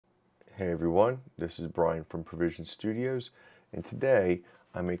Hey everyone, this is Brian from Provision Studios, and today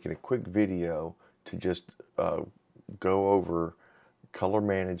I'm making a quick video to just go over color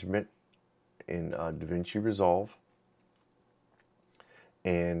management in DaVinci Resolve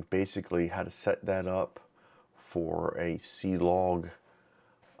and basically how to set that up for a CLOG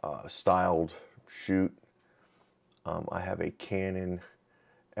styled shoot. I have a Canon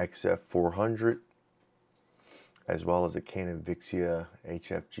XF400 as well as a Canon Vixia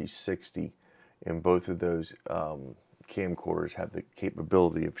HFG60, and both of those camcorders have the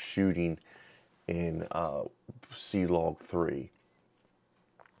capability of shooting in CLOG3.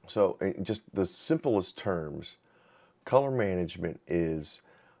 So in just the simplest terms, color management is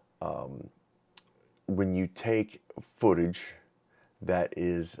when you take footage that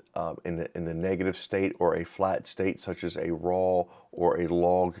is in the negative state or a flat state, such as a RAW or a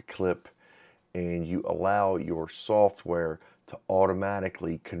log clip, and you allow your software to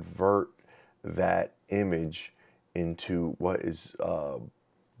automatically convert that image into what is going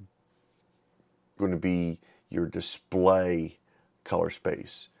to be your display color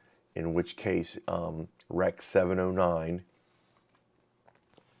space, in which case Rec. 709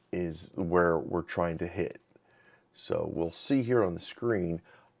 is where we're trying to hit. So we'll see here on the screen,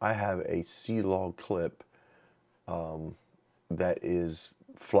 I have a CLOG clip that is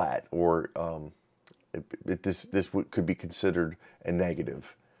flat, or this could be considered a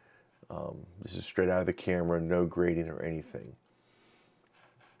negative. This is straight out of the camera, no grading or anything.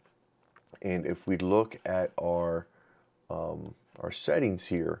 And if we look at our settings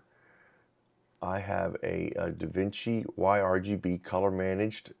here, I have a DaVinci YRGB color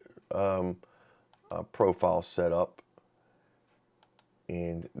managed profile set up,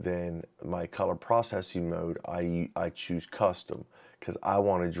 and then my color processing mode, I choose custom, because I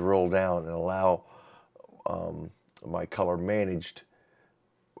want to drill down and allow my color managed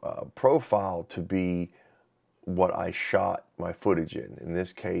profile to be what I shot my footage in. In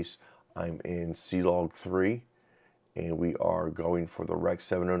this case, I'm in CLOG3, and we are going for the Rec.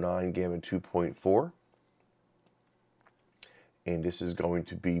 709 Gamma 2.4. And this is going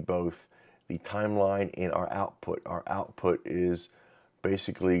to be both the timeline and our output. Our output is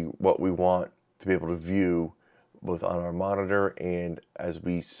basically what we want to be able to view both on our monitor and as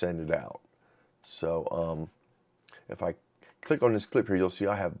we send it out. So if I click on this clip here, you'll see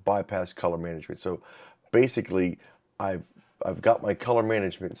I have bypass color management. So basically I've got my color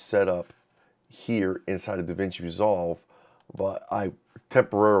management set up here inside of DaVinci Resolve, but I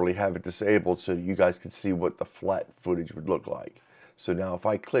temporarily have it disabled so you guys can see what the flat footage would look like. So now if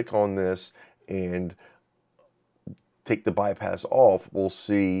I click on this and take the bypass off, we'll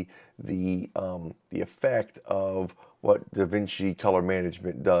see the effect of what DaVinci color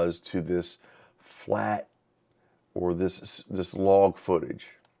management does to this flat or this log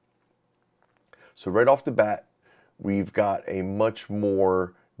footage. So right off the bat, we've got a much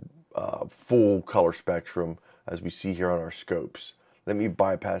more full color spectrum as we see here on our scopes. Let me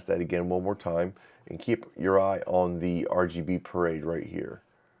bypass that again one more time, and keep your eye on the RGB parade right here.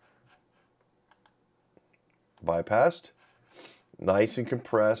 Bypassed, nice and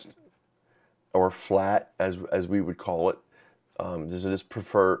compressed, or flat as we would call it.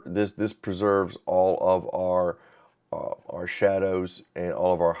 This preserves all of our shadows and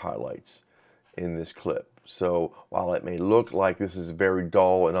all of our highlights in this clip. So while it may look like this is very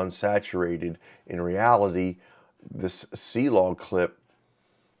dull and unsaturated, in reality, this CLOG clip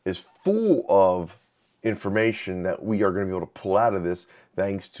is full of information that we are going to be able to pull out of this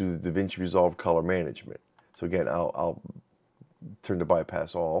thanks to the DaVinci Resolve color management. So again, I'll turn the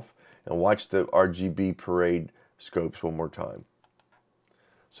bypass off and watch the RGB parade scopes one more time.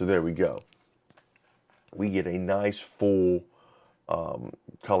 So there we go. We get a nice full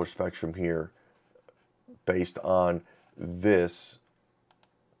color spectrum here based on this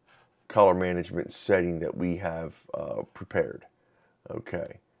color management setting that we have prepared.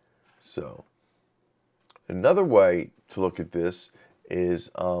 Okay, so another way to look at this is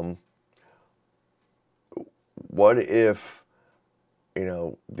what if, you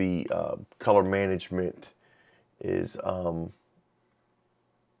know, the color management is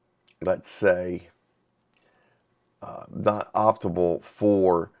let's say not optimal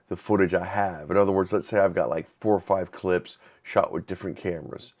for the footage I have. In other words, let's say I've got like 4 or 5 clips shot with different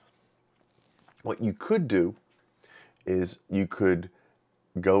cameras. What you could do is you could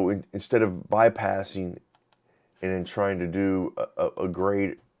go in, instead of bypassing and then trying to do a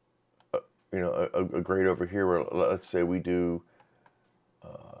grade, a grade over here where, let's say we do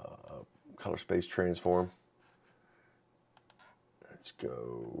color space transform. Let's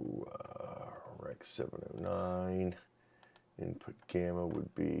go Rec. 709 Input gamma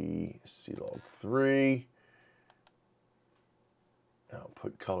would be CLOG3.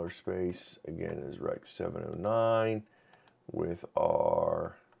 Output color space, again, is Rec 709 with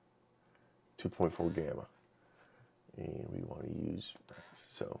our 2.4 gamma. And we want to use,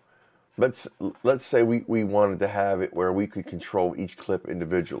 so let's say we wanted to have it where we could control each clip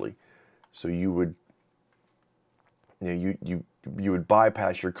individually. So you would, you would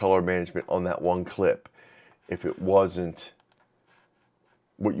bypass your color management on that one clip if it wasn't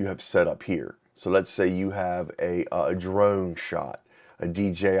what you have set up here. So let's say you have a drone shot, a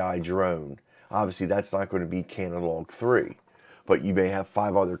DJI drone. Obviously that's not going to be CLOG3, but you may have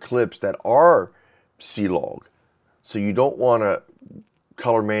 5 other clips that are CLOG. So you don't want to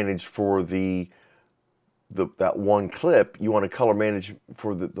color manage for that one clip. You want to color manage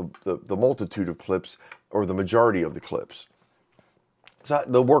for the multitude of clips, or the majority of the clips. So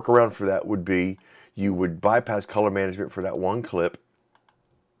the workaround for that would be you would bypass color management for that one clip,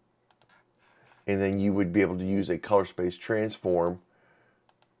 and then you would be able to use a color space transform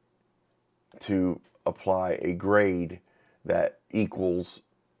to apply a grade that equals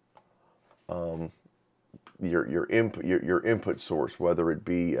your input source, whether it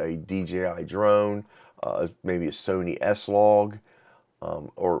be a DJI drone, maybe a Sony S-Log,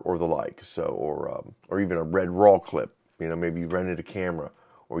 or the like. So, or even a red raw clip. You know, maybe you rented a camera,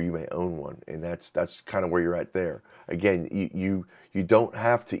 or you may own one, and that's kind of where you're at there. Again, you don't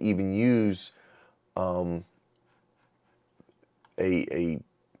have to even use a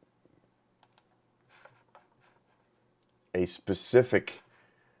specific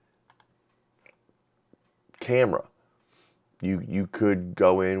camera. You could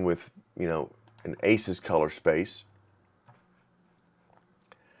go in with, you know, an ACES color space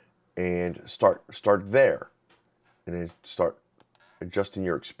and start there, and then start adjusting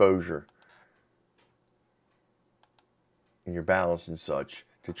your exposure and your balance and such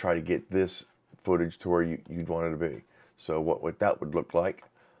to try to get this footage to where you'd want it to be. So what that would look like,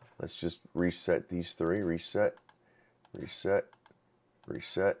 let's just reset these 3, reset, reset,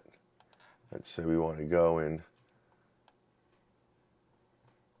 reset. Let's say we want to go and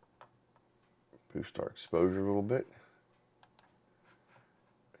boost our exposure a little bit,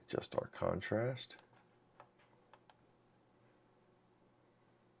 adjust our contrast.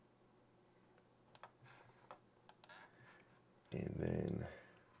 And then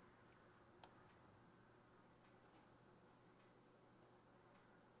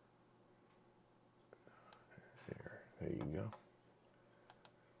there you go.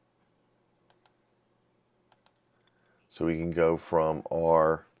 So we can go from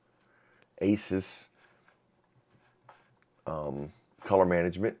our ACES color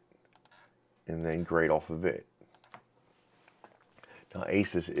management and then grade off of it. Now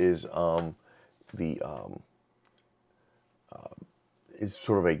ACES is is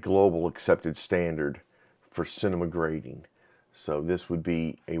sort of a global accepted standard for cinema grading. So this would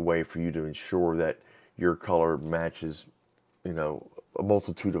be a way for you to ensure that your color matches, you know, a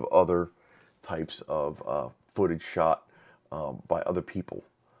multitude of other types of footage shot by other people,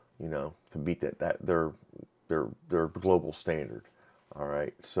 you know, to meet their global standard. All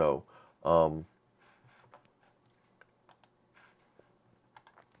right, so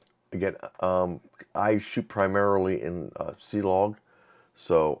again, I shoot primarily in CLOG,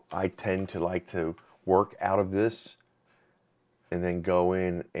 so I tend to like to work out of this and then go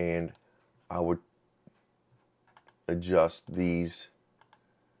in and I would adjust these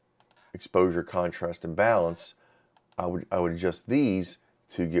exposure, contrast, and balance. I would adjust these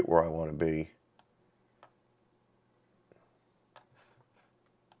to get where I want to be.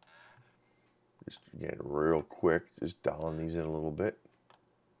 Just again, real quick, just dialing these in a little bit.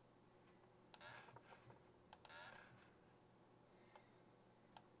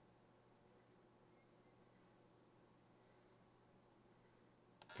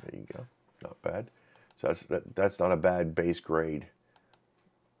 There you go, not bad. So that's not a bad base grade.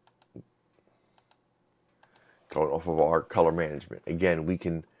 Going off of our color management. Again, we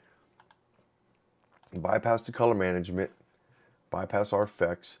can bypass the color management, bypass our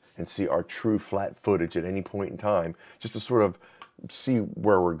effects, and see our true flat footage at any point in time, just to sort of see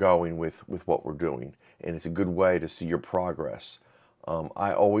where we're going with what we're doing. And it's a good way to see your progress.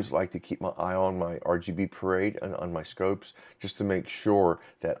 I always like to keep my eye on my RGB parade and on my scopes, just to make sure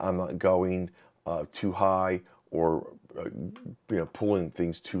that I'm not going too high or you know, pulling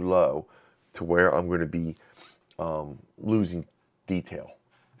things too low to where I'm going to be losing detail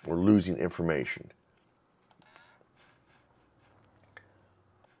or losing information.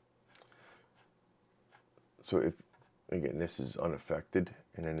 So Again, this is unaffected,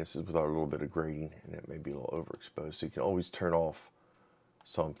 and then this is with our little bit of grading, and it may be a little overexposed. So you can always turn off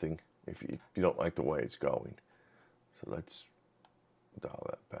something if you don't like the way it's going. So let's dial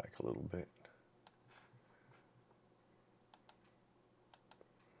that back a little bit.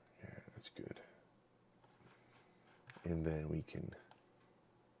 Yeah, that's good. And then we can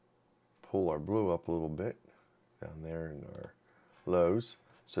pull our blue up a little bit down there in our lows,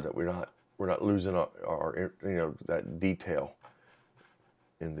 so that we're not losing our you know, that detail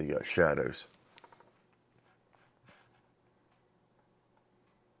in the shadows.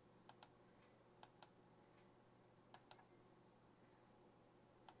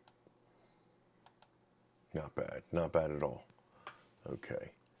 Not bad, not bad at all.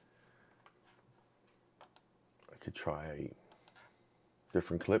 Okay. I could try a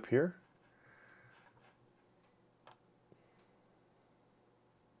different clip here.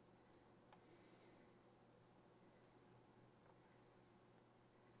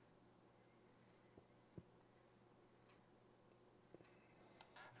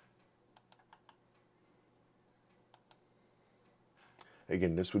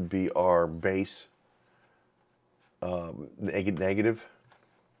 Again, this would be our base negative.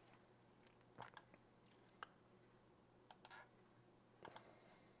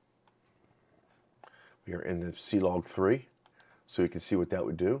 We are in the CLOG3, so you can see what that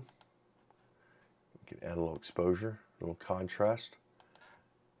would do. We can add a little exposure, a little contrast,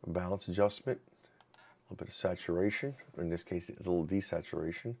 a balance adjustment, a little bit of saturation. In this case, it's a little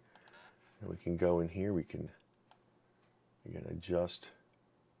desaturation. And we can go in here, we can again adjust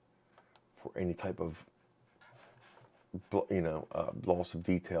for any type of, you know, loss of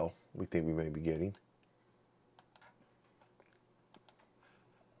detail we think we may be getting.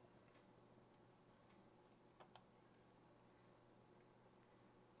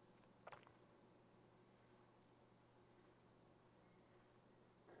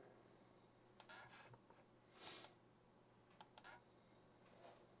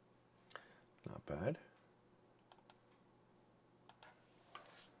 Not bad.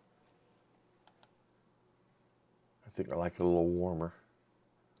 I think I like it a little warmer.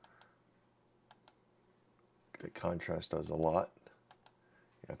 The contrast does a lot.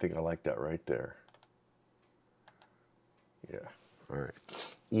 I think I like that right there. Yeah, all right.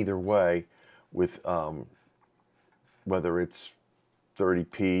 Either way, with whether it's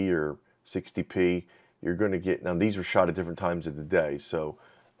 30p or 60p, you're going to get, now these were shot at different times of the day, so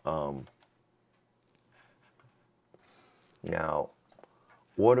now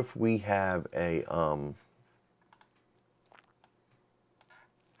what if we have a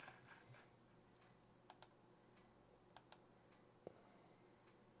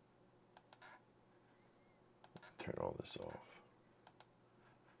turn all this off.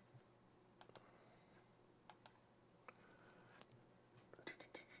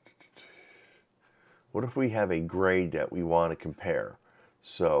 What if we have a grade that we want to compare?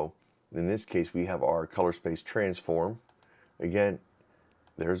 So in this case, we have our color space transform. Again,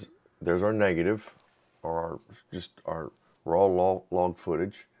 there's our negative, or our raw log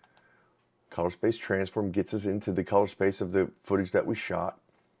footage. Color space transform gets us into the color space of the footage that we shot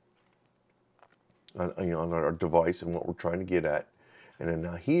on, you know, on our device and what we're trying to get at. And then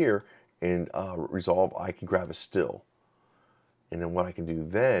now here in Resolve, I can grab a still. And then what I can do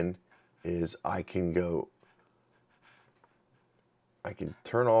then is I can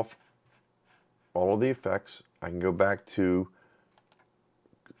turn off all of the effects. I can go back to,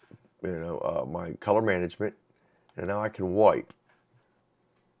 you know, my color management, and now I can wipe.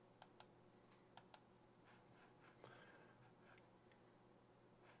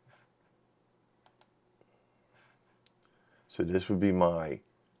 So this would be my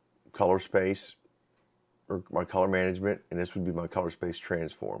color space, or my color management, and this would be my color space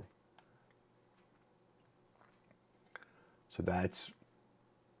transform. So that's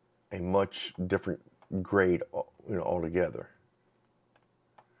a much different grade, you know, altogether.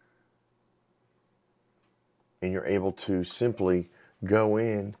 And you're able to simply go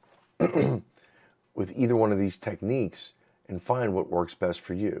in with either one of these techniques and find what works best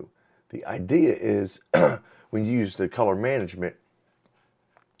for you. The idea is when you use the color management,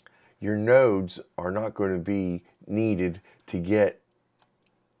 your nodes are not going to be needed to get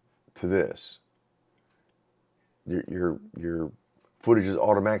to this. Your footage is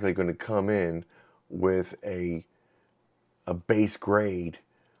automatically going to come in with a base grade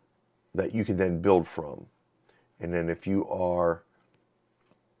that you can then build from. And then if you are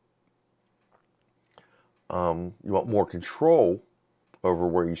you want more control over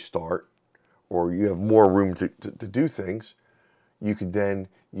where you start, or you have more room to do things, you could then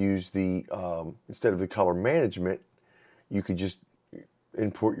use the instead of the color management, you could just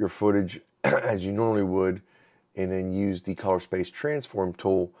import your footage as you normally would, and then use the color space transform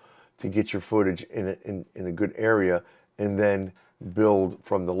tool to get your footage in a good area, and then build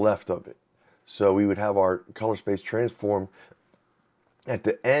from the left of it. So we would have our color space transform at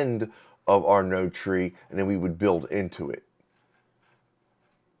the end of our node tree, and then we would build into it.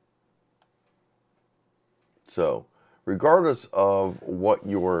 So regardless of what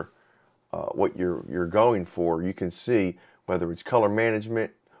you're going for, you can see whether it's color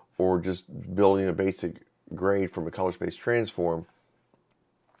management or just building a basic grade from a color space transform,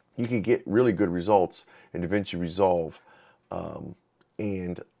 you can get really good results in DaVinci Resolve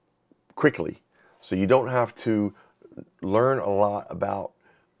and quickly. So you don't have to learn a lot about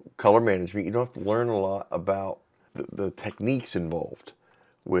color management. You don't have to learn a lot about the techniques involved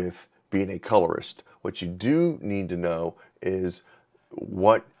with being a colorist. What you do need to know is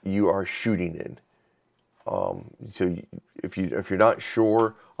what you are shooting in. So if you're not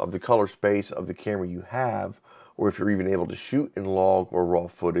sure of the color space of the camera you have, or if you're even able to shoot in log or raw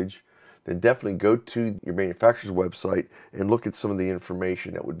footage, then definitely go to your manufacturer's website and look at some of the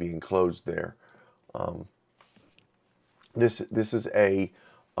information that would be enclosed there. This is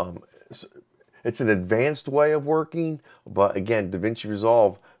it's an advanced way of working, but again, DaVinci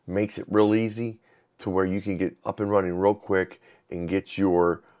Resolve makes it real easy to where you can get up and running real quick and get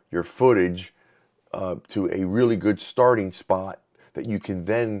your footage to a really good starting spot that you can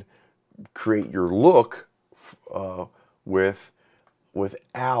then create your look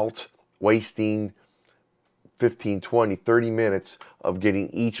without wasting 15, 20, 30 minutes of getting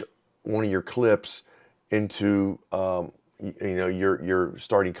each one of your clips into your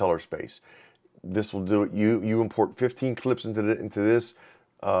starting color space. This will do it. You import 15 clips into this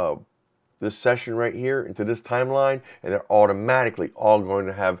this session right here, into this timeline, and they're automatically all going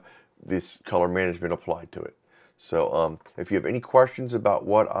to have this color management applied to it. So if you have any questions about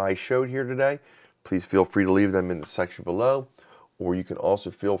what I showed here today, please feel free to leave them in the section below, or you can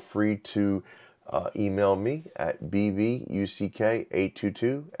also feel free to email me at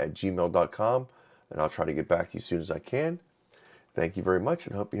bbUCK822@gmail.com, and I'll try to get back to you as soon as I can. Thank you very much,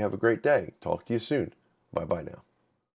 and hope you have a great day. Talk to you soon. Bye-bye now.